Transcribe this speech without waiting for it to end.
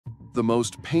The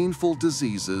most painful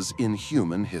diseases in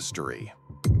human history.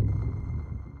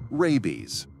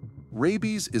 Rabies.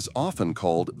 Rabies is often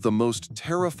called the most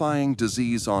terrifying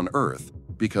disease on Earth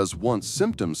because once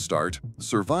symptoms start,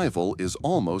 survival is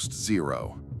almost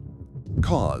zero.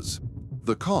 Cause.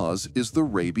 The cause is the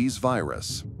rabies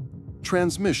virus.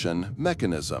 Transmission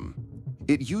mechanism.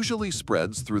 It usually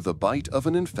spreads through the bite of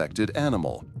an infected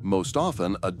animal, most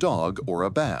often a dog or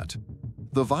a bat.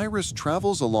 The virus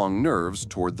travels along nerves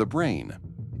toward the brain.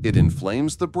 It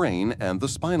inflames the brain and the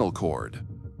spinal cord.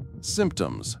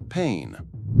 Symptoms: pain.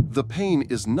 The pain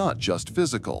is not just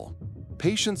physical.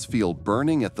 Patients feel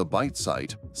burning at the bite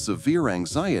site, severe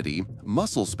anxiety,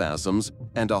 muscle spasms,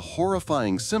 and a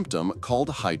horrifying symptom called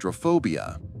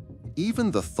hydrophobia.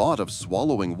 Even the thought of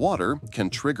swallowing water can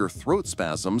trigger throat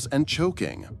spasms and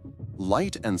choking.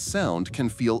 Light and sound can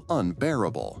feel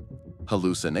unbearable.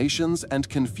 Hallucinations and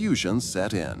confusion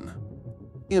set in.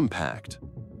 Impact.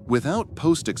 Without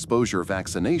post-exposure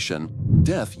vaccination,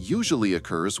 death usually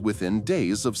occurs within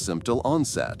days of symptom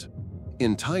onset.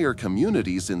 Entire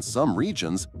communities in some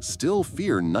regions still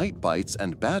fear night bites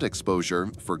and bat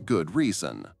exposure for good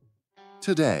reason.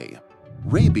 Today,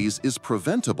 rabies is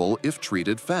preventable if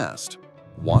treated fast.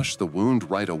 Wash the wound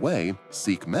right away,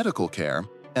 seek medical care,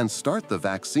 and start the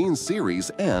vaccine series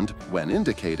and, when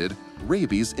indicated,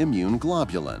 rabies immune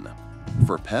globulin.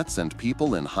 For pets and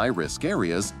people in high-risk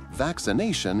areas,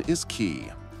 vaccination is key.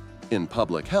 In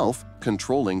public health,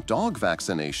 controlling dog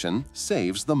vaccination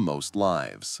saves the most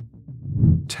lives.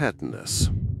 Tetanus.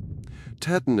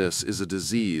 Tetanus is a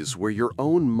disease where your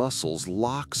own muscles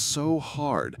lock so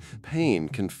hard, pain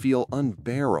can feel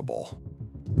unbearable.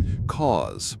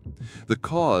 Cause. The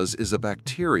cause is a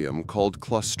bacterium called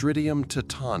Clostridium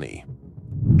tetani.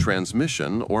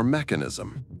 Transmission or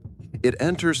mechanism. It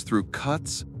enters through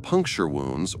cuts, puncture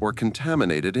wounds, or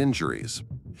contaminated injuries.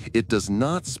 It does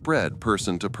not spread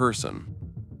person to person.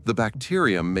 The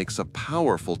bacterium makes a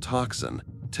powerful toxin,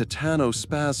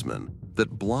 tetanospasmin,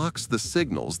 that blocks the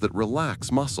signals that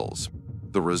relax muscles.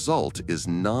 The result is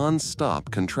non-stop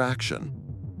contraction.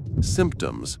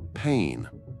 Symptoms: pain.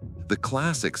 The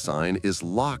classic sign is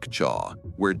lockjaw,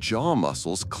 where jaw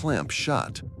muscles clamp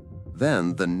shut.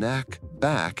 Then the neck,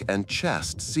 back, and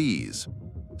chest seize.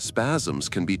 Spasms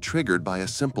can be triggered by a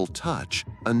simple touch,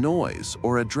 a noise,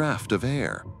 or a draft of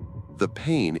air. The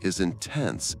pain is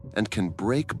intense and can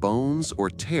break bones or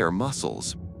tear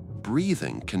muscles.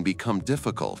 Breathing can become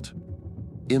difficult.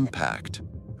 Impact.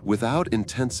 Without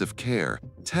intensive care,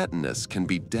 tetanus can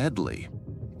be deadly.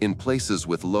 In places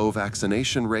with low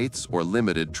vaccination rates or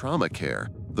limited trauma care,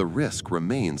 the risk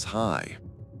remains high.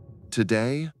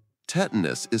 Today,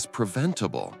 tetanus is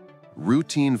preventable.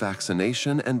 Routine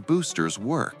vaccination and boosters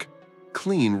work.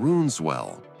 Clean wounds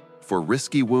well. For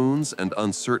risky wounds and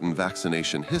uncertain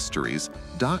vaccination histories,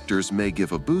 doctors may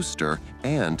give a booster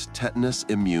and tetanus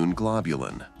immune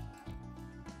globulin.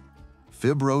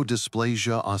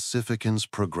 Fibrodysplasia ossificans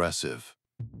progressive.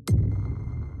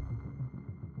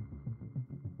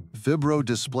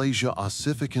 Fibrodysplasia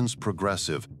ossificans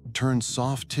progressive turns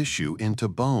soft tissue into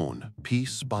bone,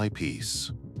 piece by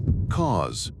piece.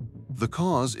 Cause. The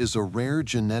cause is a rare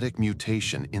genetic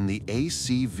mutation in the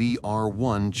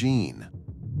ACVR1 gene.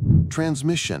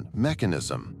 Transmission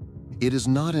mechanism. It is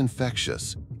not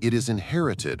infectious. It is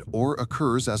inherited or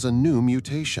occurs as a new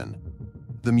mutation.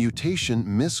 The mutation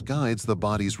misguides the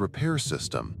body's repair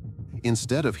system.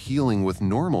 Instead of healing with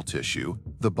normal tissue,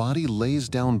 the body lays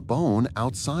down bone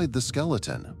outside the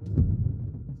skeleton.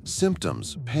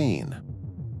 Symptoms: pain.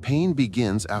 Pain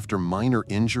begins after minor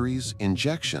injuries,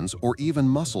 injections, or even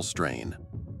muscle strain.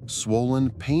 Swollen,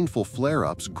 painful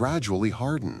flare-ups gradually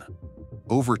harden.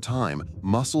 Over time,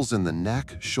 muscles in the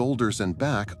neck, shoulders, and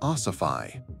back ossify.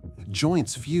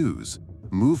 Joints fuse.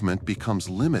 Movement becomes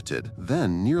limited,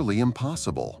 then nearly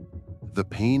impossible. The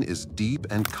pain is deep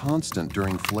and constant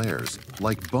during flares,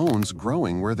 like bones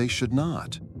growing where they should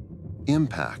not.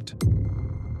 Impact.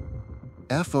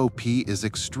 FOP is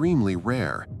extremely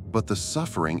rare, but the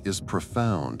suffering is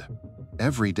profound.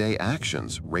 Everyday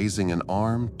actions, raising an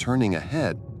arm, turning a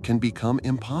head, can become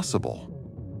impossible.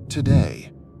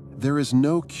 Today, there is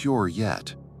no cure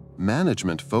yet.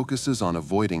 Management focuses on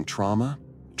avoiding trauma,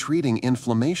 treating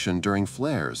inflammation during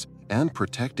flares, and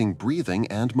protecting breathing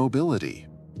and mobility.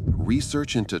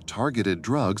 Research into targeted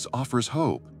drugs offers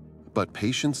hope, but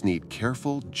patients need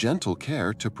careful, gentle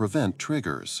care to prevent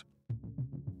triggers.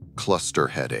 Cluster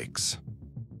headaches.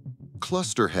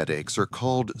 Cluster headaches are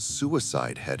called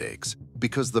suicide headaches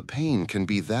because the pain can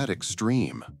be that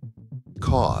extreme.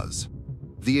 Cause.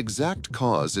 The exact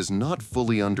cause is not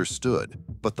fully understood,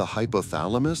 but the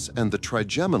hypothalamus and the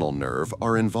trigeminal nerve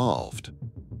are involved.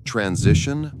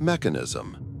 Transition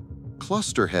mechanism.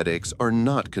 Cluster headaches are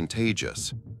not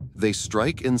contagious. They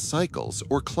strike in cycles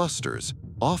or clusters,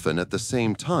 often at the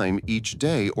same time each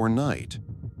day or night.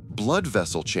 Blood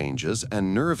vessel changes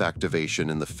and nerve activation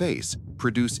in the face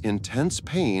produce intense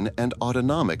pain and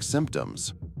autonomic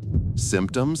symptoms.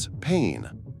 Symptoms: pain.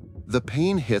 The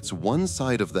pain hits one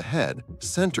side of the head,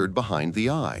 centered behind the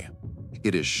eye.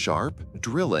 It is sharp,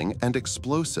 drilling, and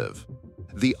explosive.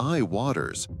 The eye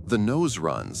waters, the nose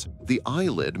runs, the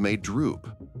eyelid may droop.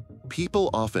 People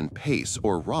often pace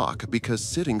or rock because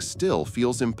sitting still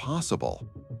feels impossible.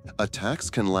 Attacks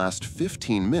can last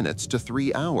 15 minutes to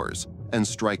 3 hours and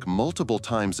strike multiple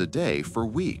times a day for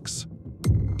weeks.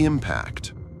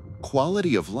 Impact.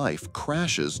 Quality of life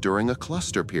crashes during a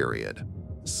cluster period.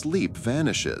 Sleep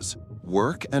vanishes.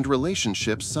 Work and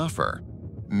relationships suffer.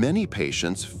 Many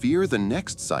patients fear the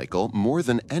next cycle more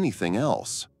than anything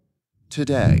else.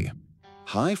 Today,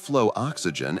 high-flow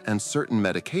oxygen and certain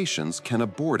medications can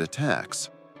abort attacks.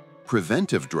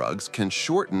 Preventive drugs can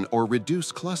shorten or reduce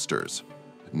clusters.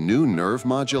 New nerve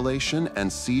modulation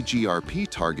and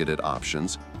CGRP-targeted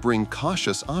options bring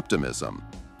cautious optimism,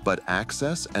 but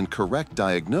access and correct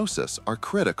diagnosis are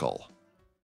critical.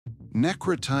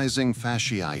 Necrotizing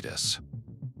fasciitis.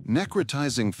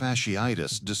 Necrotizing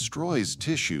fasciitis destroys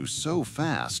tissue so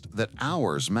fast that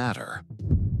hours matter.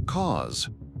 Cause.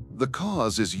 The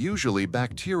cause is usually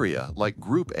bacteria like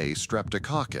Group A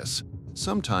Streptococcus,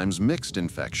 sometimes mixed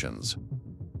infections.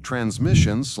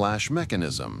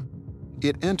 Transmission/mechanism.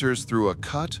 It enters through a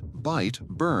cut, bite,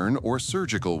 burn, or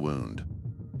surgical wound.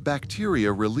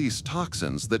 Bacteria release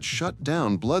toxins that shut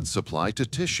down blood supply to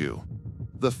tissue.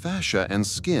 The fascia and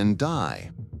skin die.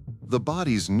 The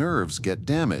body's nerves get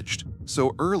damaged,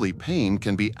 so early pain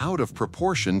can be out of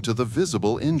proportion to the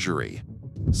visible injury.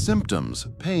 Symptoms: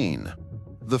 pain.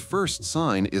 The first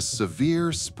sign is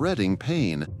severe, spreading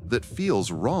pain that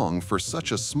feels wrong for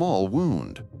such a small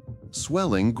wound.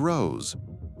 Swelling grows.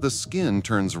 The skin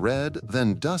turns red,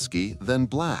 then dusky, then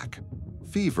black.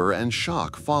 Fever and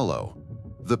shock follow.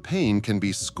 The pain can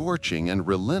be scorching and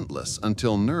relentless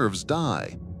until nerves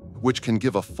die, which can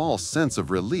give a false sense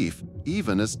of relief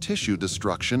even as tissue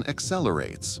destruction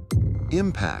accelerates.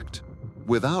 Impact.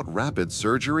 Without rapid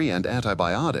surgery and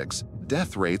antibiotics,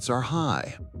 death rates are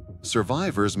high.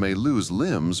 Survivors may lose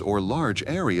limbs or large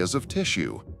areas of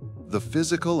tissue. The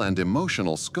physical and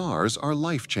emotional scars are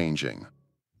life-changing.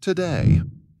 Today,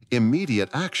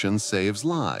 immediate action saves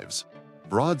lives.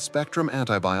 Broad-spectrum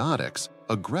antibiotics,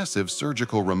 aggressive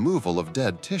surgical removal of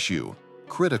dead tissue,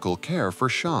 critical care for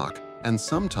shock, and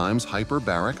sometimes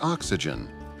hyperbaric oxygen.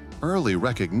 Early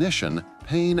recognition,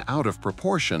 pain out of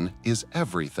proportion, is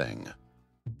everything.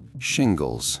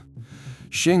 Shingles.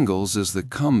 Shingles is the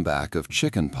comeback of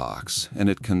chickenpox, and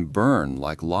it can burn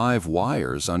like live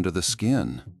wires under the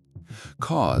skin.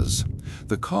 Cause.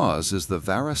 The cause is the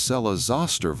varicella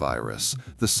zoster virus,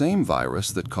 the same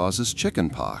virus that causes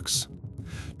chickenpox.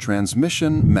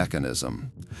 Transmission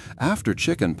mechanism. After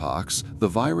chickenpox, the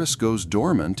virus goes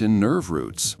dormant in nerve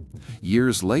roots.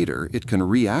 Years later, it can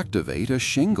reactivate as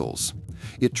shingles.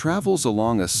 It travels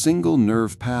along a single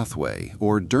nerve pathway,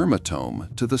 or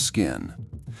dermatome, to the skin.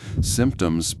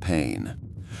 Symptoms: pain.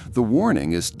 The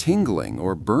warning is tingling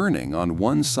or burning on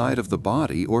one side of the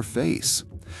body or face.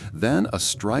 Then a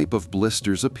stripe of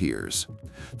blisters appears.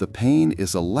 The pain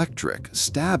is electric,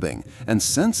 stabbing, and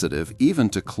sensitive even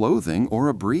to clothing or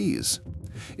a breeze.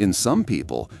 In some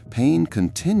people, pain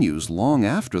continues long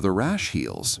after the rash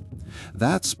heals.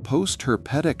 That's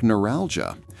postherpetic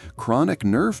neuralgia, chronic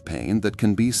nerve pain that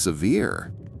can be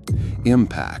severe.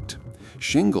 Impact.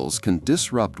 Shingles can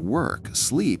disrupt work,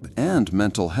 sleep, and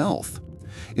mental health.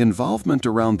 Involvement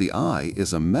around the eye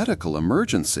is a medical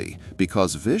emergency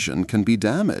because vision can be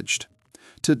damaged.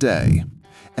 Today,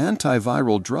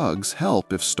 antiviral drugs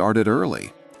help if started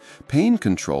early. Pain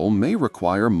control may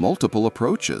require multiple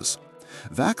approaches.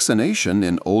 Vaccination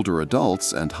in older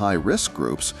adults and high-risk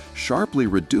groups sharply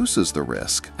reduces the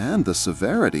risk and the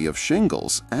severity of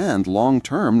shingles and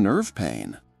long-term nerve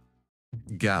pain.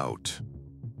 Gout.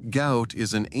 Gout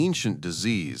is an ancient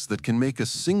disease that can make a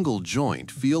single joint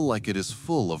feel like it is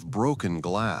full of broken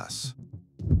glass.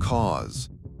 Cause.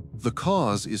 The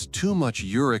cause is too much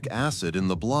uric acid in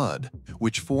the blood,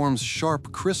 which forms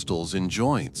sharp crystals in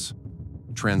joints.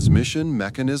 Transmission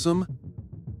mechanism.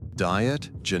 Diet,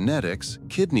 genetics,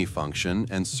 kidney function,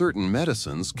 and certain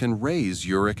medicines can raise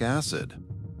uric acid.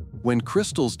 When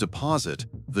crystals deposit,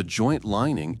 the joint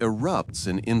lining erupts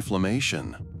in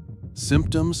inflammation.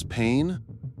 Symptoms: pain.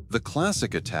 The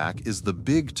classic attack is the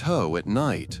big toe at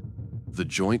night. The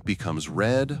joint becomes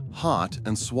red, hot,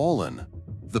 and swollen.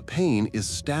 The pain is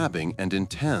stabbing and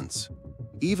intense.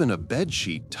 Even a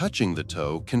bedsheet touching the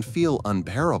toe can feel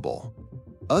unbearable.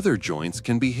 Other joints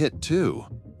can be hit too: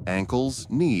 ankles,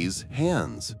 knees,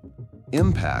 hands.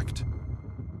 Impact.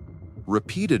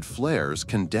 Repeated flares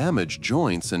can damage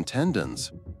joints and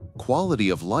tendons. Quality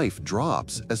of life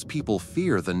drops as people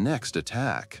fear the next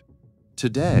attack.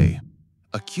 Today,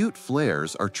 acute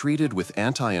flares are treated with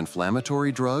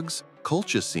anti-inflammatory drugs,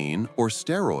 colchicine, or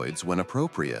steroids when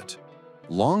appropriate.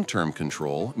 Long-term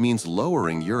control means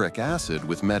lowering uric acid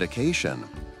with medication,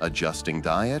 adjusting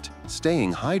diet,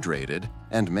 staying hydrated,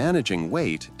 and managing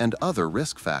weight and other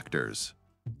risk factors.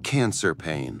 Cancer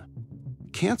pain.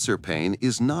 Cancer pain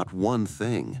is not one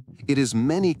thing. It is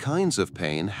many kinds of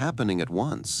pain happening at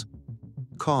once.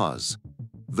 Cause.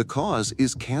 The cause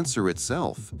is cancer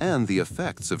itself and the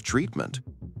effects of treatment.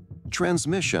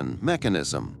 Transmission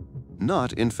mechanism.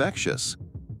 Not infectious.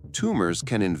 Tumors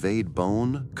can invade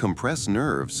bone, compress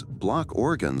nerves, block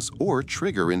organs, or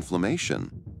trigger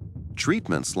inflammation.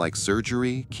 Treatments like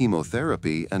surgery,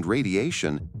 chemotherapy, and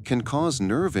radiation can cause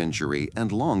nerve injury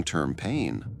and long-term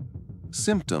pain.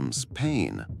 Symptoms: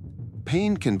 pain.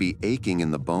 Pain can be aching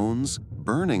in the bones,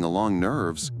 burning along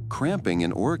nerves, cramping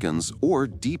in organs, or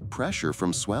deep pressure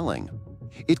from swelling.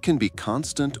 It can be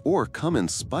constant or come in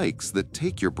spikes that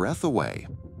take your breath away.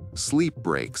 Sleep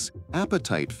breaks,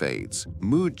 appetite fades,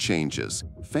 mood changes.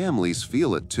 Families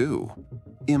feel it too.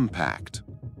 Impact.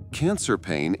 Cancer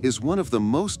pain is one of the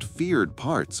most feared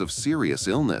parts of serious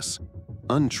illness.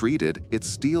 Untreated, it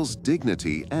steals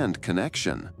dignity and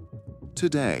connection.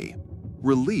 Today,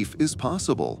 relief is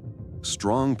possible.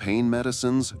 Strong pain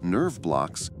medicines, nerve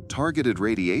blocks, targeted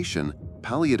radiation,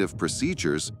 palliative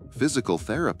procedures, physical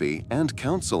therapy, and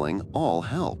counseling all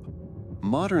help.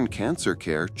 Modern cancer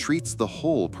care treats the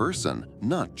whole person,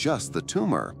 not just the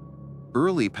tumor.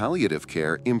 Early palliative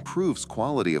care improves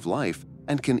quality of life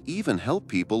and can even help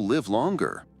people live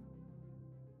longer.